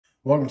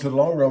Welcome to the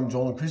Long Run,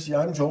 Joel and Christy.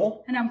 I'm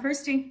Joel. And I'm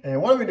Christy.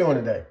 And what are we doing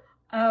today?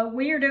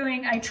 We are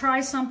doing a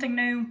try something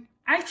new,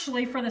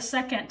 actually for the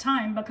second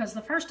time, because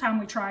the first time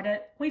we tried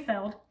it, we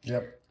failed.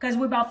 Yep. Because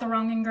we bought the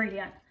wrong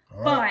ingredient.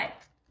 Right.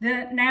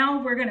 But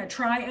now we're going to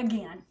try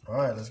again. All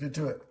right, let's get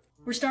to it.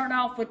 We're starting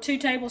off with 2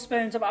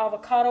 tablespoons of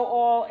avocado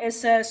oil. It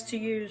says to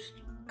use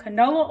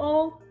canola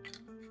oil,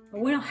 but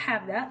we don't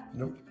have that.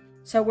 Nope.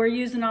 So we're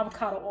using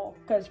avocado oil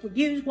because we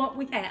use what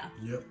we have.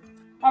 Yep.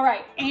 All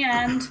right,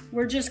 and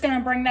we're just going to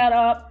bring that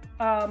up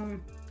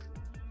on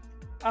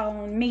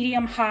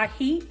medium-high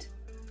heat,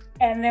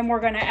 and then we're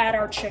going to add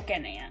our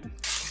chicken in.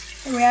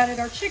 And we added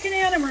our chicken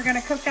in, and we're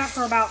going to cook that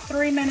for about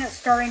 3 minutes,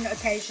 stirring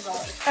occasionally.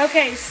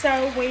 Okay,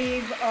 so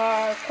we've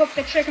cooked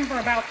the chicken for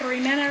about 3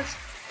 minutes.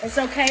 It's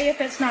okay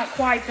if it's not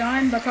quite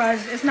done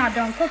because it's not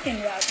done cooking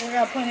yet. We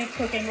got plenty of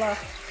cooking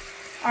left.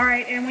 All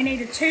right, and we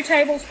needed 2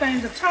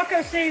 tablespoons of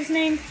taco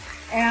seasoning,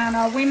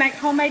 and we make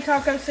homemade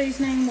taco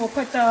seasoning. We'll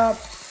put the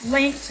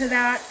link to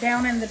that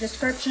down in the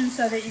description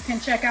so that you can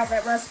check out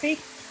that recipe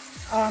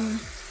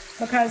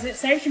because it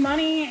saves you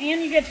money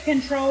and you get to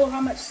control how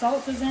much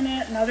salt is in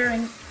it and other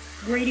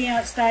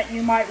ingredients that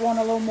you might want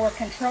a little more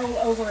control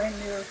over in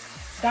your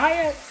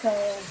diet, so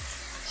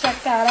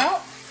check that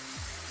out.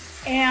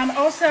 And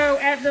also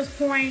at this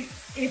point,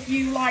 if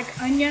you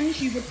like onions,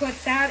 you would put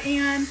that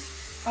in.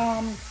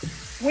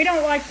 We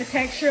don't like the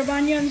texture of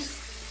onions,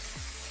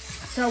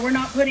 so we're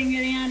not putting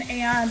it in,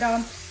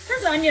 and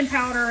there's onion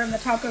powder in the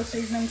taco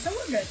seasoning, so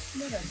we're good.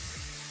 We're good.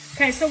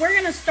 Okay, so we're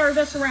going to stir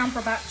this around for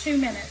about 2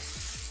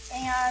 minutes.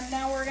 And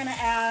now we're going to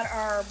add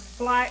our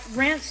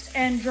rinsed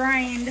and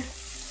drained,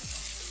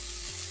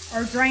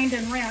 or drained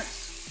and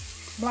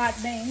rinsed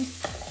black beans.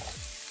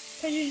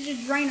 Because you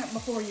just drain it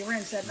before you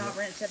rinse it, not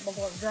rinse it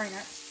before you drain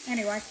it.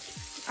 Anyway,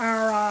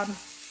 our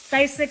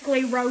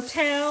basically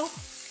Rotel.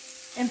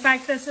 In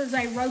fact, this is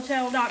a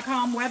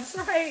Rotel.com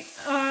website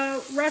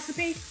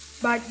recipe,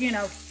 but you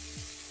know,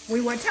 we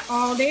went to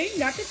Aldi,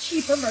 got the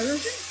cheaper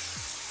version,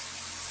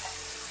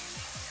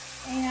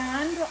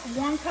 and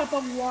 1 cup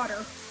of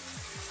water.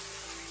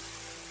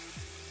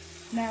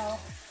 Now,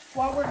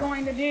 what we're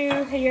going to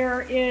do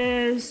here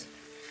is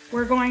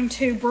we're going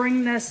to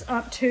bring this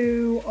up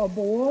to a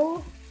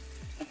boil.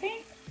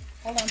 Okay,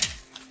 hold on.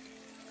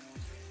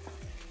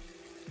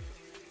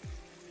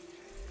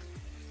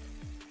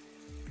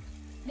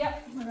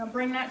 Yep, we're going to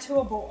bring that to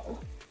a boil,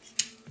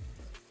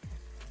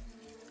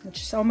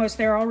 which is almost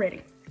there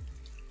already.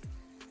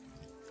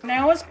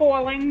 Now it's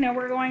boiling. Now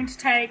we're going to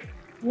take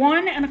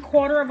 1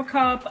 1/4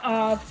 cup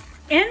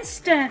of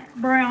instant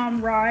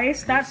brown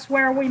rice. That's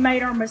where we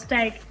made our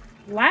mistake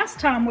last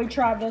time we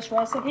tried this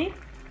recipe,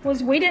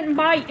 was we didn't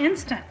buy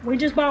instant. We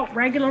just bought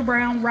regular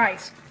brown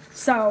rice.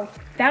 So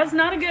that's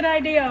not a good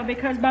idea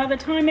because by the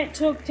time it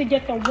took to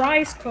get the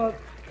rice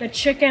cooked, the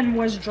chicken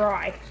was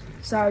dry.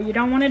 So you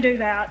don't want to do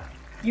that.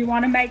 You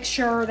want to make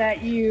sure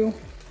that you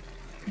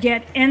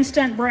get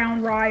instant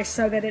brown rice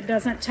so that it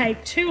doesn't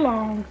take too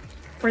long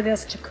for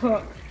this to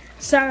cook.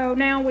 So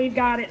now we've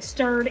got it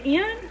stirred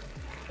in.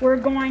 We're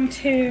going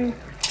to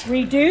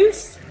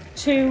reduce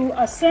to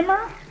a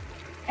simmer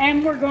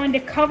and we're going to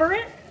cover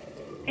it.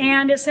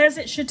 And it says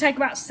it should take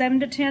about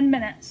 7 to 10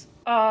 minutes.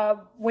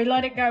 We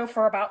let it go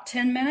for about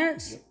 10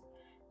 minutes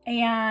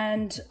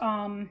and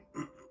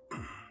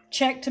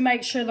check to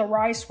make sure the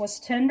rice was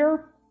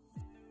tender.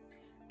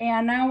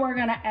 And now we're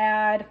going to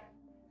add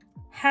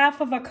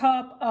 1/2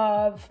 cup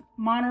of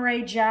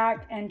Monterey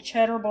Jack and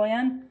cheddar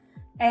blend.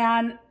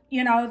 And,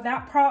 you know,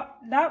 that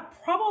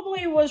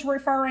probably was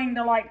referring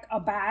to like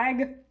a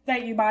bag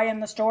that you buy in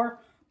the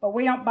store. But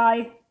we don't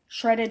buy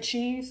shredded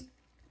cheese.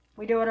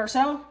 We do it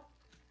ourselves.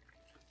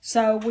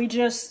 So we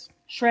just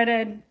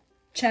shredded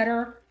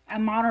cheddar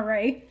and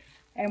Monterey.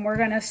 And we're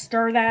going to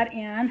stir that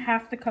in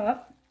 1/2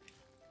 cup.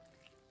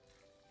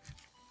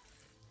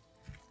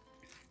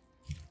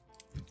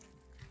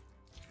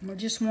 We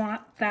just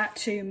want that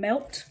to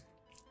melt.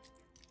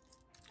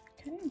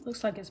 Okay,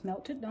 looks like it's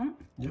melted, don't it?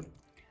 Yep.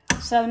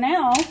 So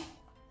now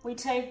we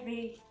take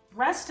the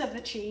rest of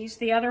the cheese,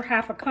 the other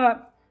 1/2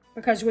 cup,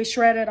 because we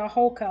shredded a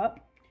whole cup,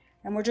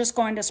 and we're just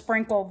going to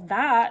sprinkle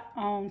that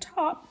on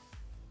top.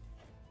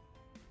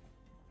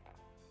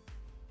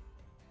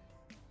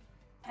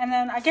 And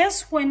then I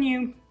guess when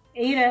you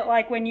eat it,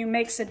 like when you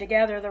mix it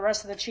together, the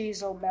rest of the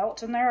cheese will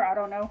melt in there. I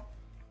don't know.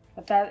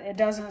 But that it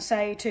doesn't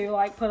say to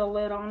like put a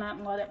lid on it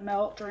and let it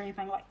melt or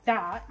anything like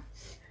that.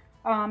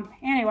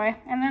 Anyway,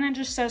 and then it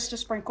just says to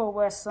sprinkle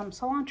with some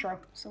cilantro.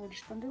 So we're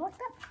just going to do like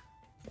that.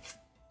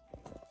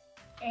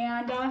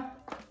 And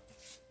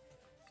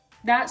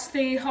that's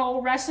the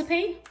whole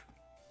recipe.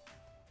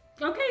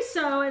 Okay,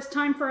 so it's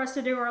time for us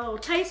to do our little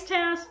taste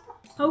test.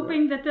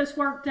 Hoping that this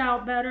worked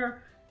out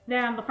better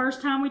than the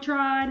first time we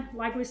tried.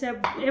 Like we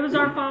said, it was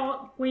our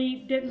fault.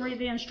 We didn't read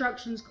the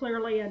instructions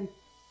clearly and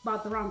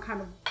bought the wrong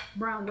kind of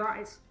brown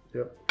rice.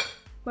 Yep.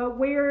 But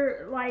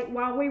we're like,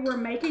 while we were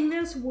making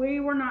this, we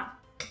were not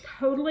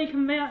totally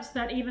convinced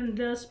that even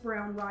this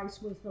brown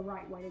rice was the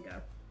right way to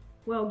go.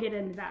 We'll get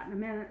into that in a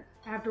minute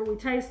after we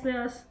taste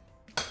this.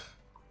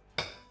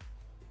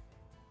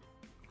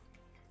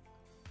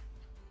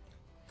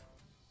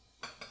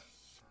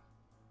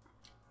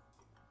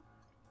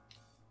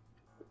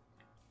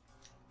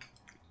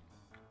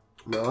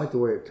 I like the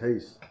way it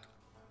tastes.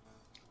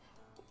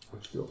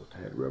 It's still a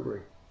tad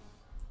rubbery.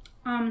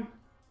 I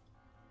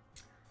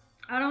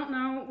don't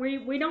know.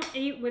 We don't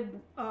eat with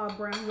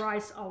brown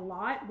rice a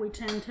lot. We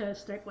tend to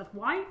stick with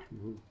white.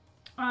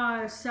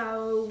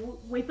 So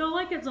we feel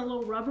like it's a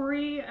little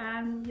rubbery,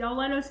 and y'all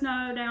let us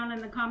know down in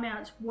the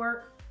comments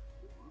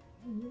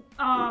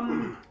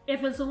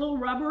if it's a little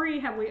rubbery,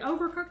 have we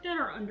overcooked it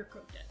or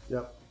undercooked it?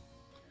 Yep.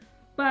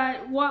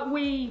 But what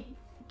we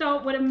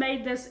thought would have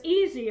made this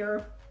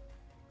easier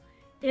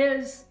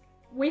is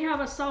we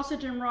have a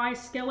sausage and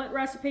rice skillet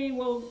recipe.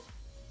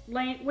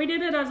 We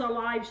did it as a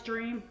live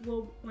stream.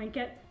 We'll link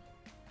it.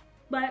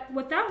 But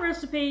with that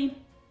recipe,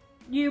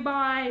 you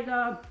buy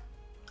the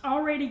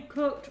already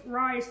cooked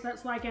rice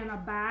that's like in a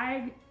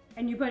bag,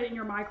 and you put it in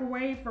your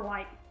microwave for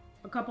like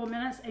a couple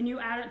minutes, and you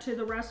add it to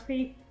the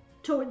recipe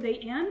toward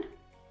the end.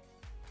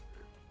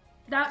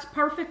 That's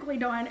perfectly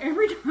done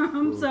every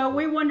time. So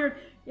we wondered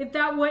if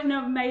that wouldn't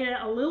have made it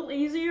a little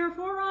easier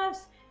for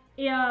us.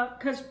 Yeah,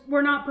 because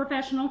we're not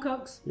professional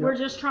cooks. Yep. We're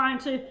just trying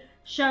to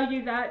show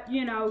you that,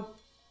 you know,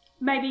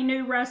 maybe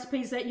new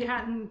recipes that you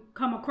hadn't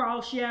come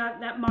across yet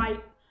that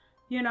might,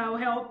 you know,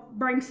 help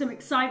bring some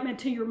excitement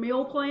to your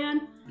meal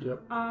plan.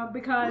 Yep.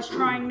 Because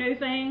trying new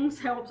things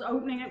helps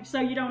opening it so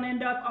you don't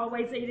end up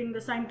always eating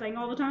the same thing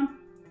all the time.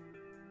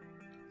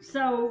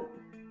 So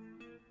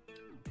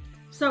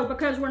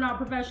because we're not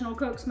professional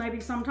cooks, maybe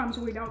sometimes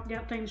we don't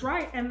get things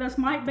right, and this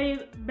might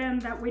been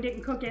that we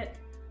didn't cook it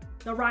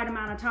the right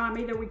amount of time.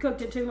 Either we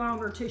cooked it too long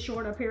or too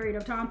short a period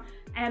of time,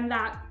 and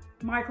that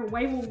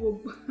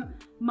microwavable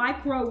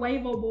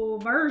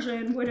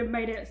version would have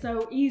made it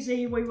so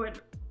easy we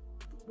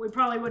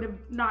probably would have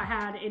not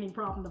had any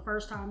problem the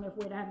first time if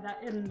we'd had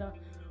that in the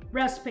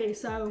recipe.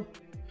 So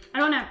I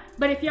don't know,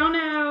 but if y'all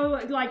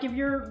know, like if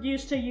you're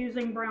used to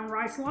using brown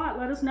rice a lot,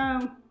 let us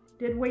know.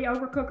 Did we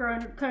overcook or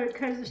undercook?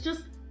 Because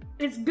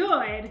it's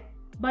good,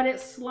 but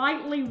it's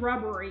slightly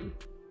rubbery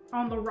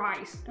on the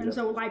rice. And yep.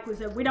 So like we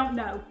said, we don't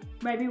know.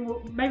 Maybe we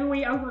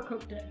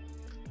overcooked it.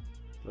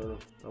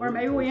 Or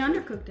maybe we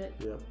undercooked it.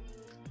 Yeah.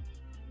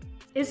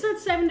 It said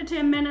 7 to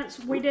 10 minutes.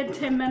 We did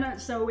 10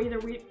 minutes, so either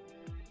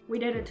we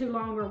did it too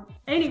long or...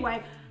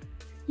 Anyway,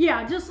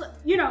 yeah, just,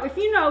 you know, if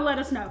you know, let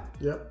us know.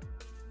 Yep.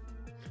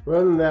 Well,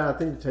 other than that, I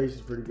think the taste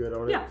is pretty good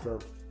on it. So,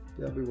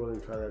 yeah, I'll be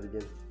willing to try that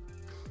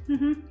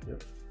again.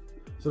 Yep.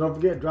 So don't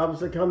forget, drop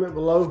us a comment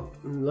below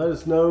and let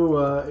us know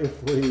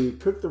if we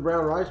cooked the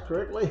brown rice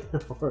correctly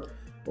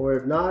or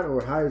if not,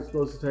 or how it's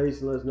supposed to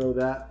taste, and let us know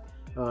that.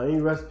 Any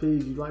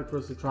recipes you'd like for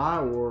us to try,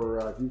 or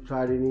if you've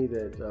tried any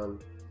that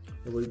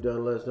we've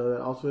done, let us know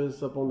that. Also hit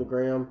us up on the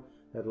gram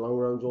at Long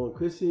Run Joel and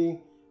Christy,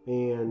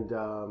 and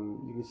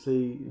you can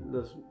see,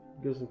 let's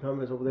give some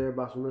comments over there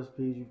about some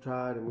recipes you've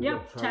tried. And we'll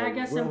tag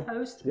us and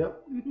post.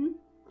 Yep.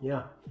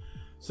 Yeah.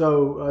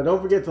 So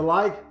don't forget to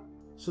like,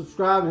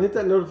 subscribe, and hit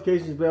that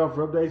notifications bell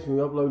for updates when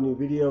we upload new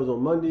videos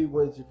on Monday,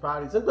 Wednesday,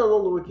 Friday, sometimes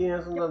on the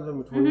weekend, sometimes in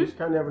between. You just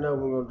kind of never know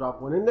when we're going to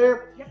drop one in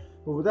there.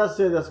 But with that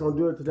said, that's going to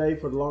do it today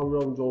for the Long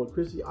Run with Joel and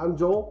Christy. I'm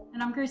Joel.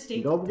 And I'm Christy.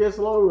 And don't forget, it's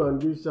a long run.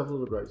 Give yourself a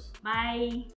little grace. Bye.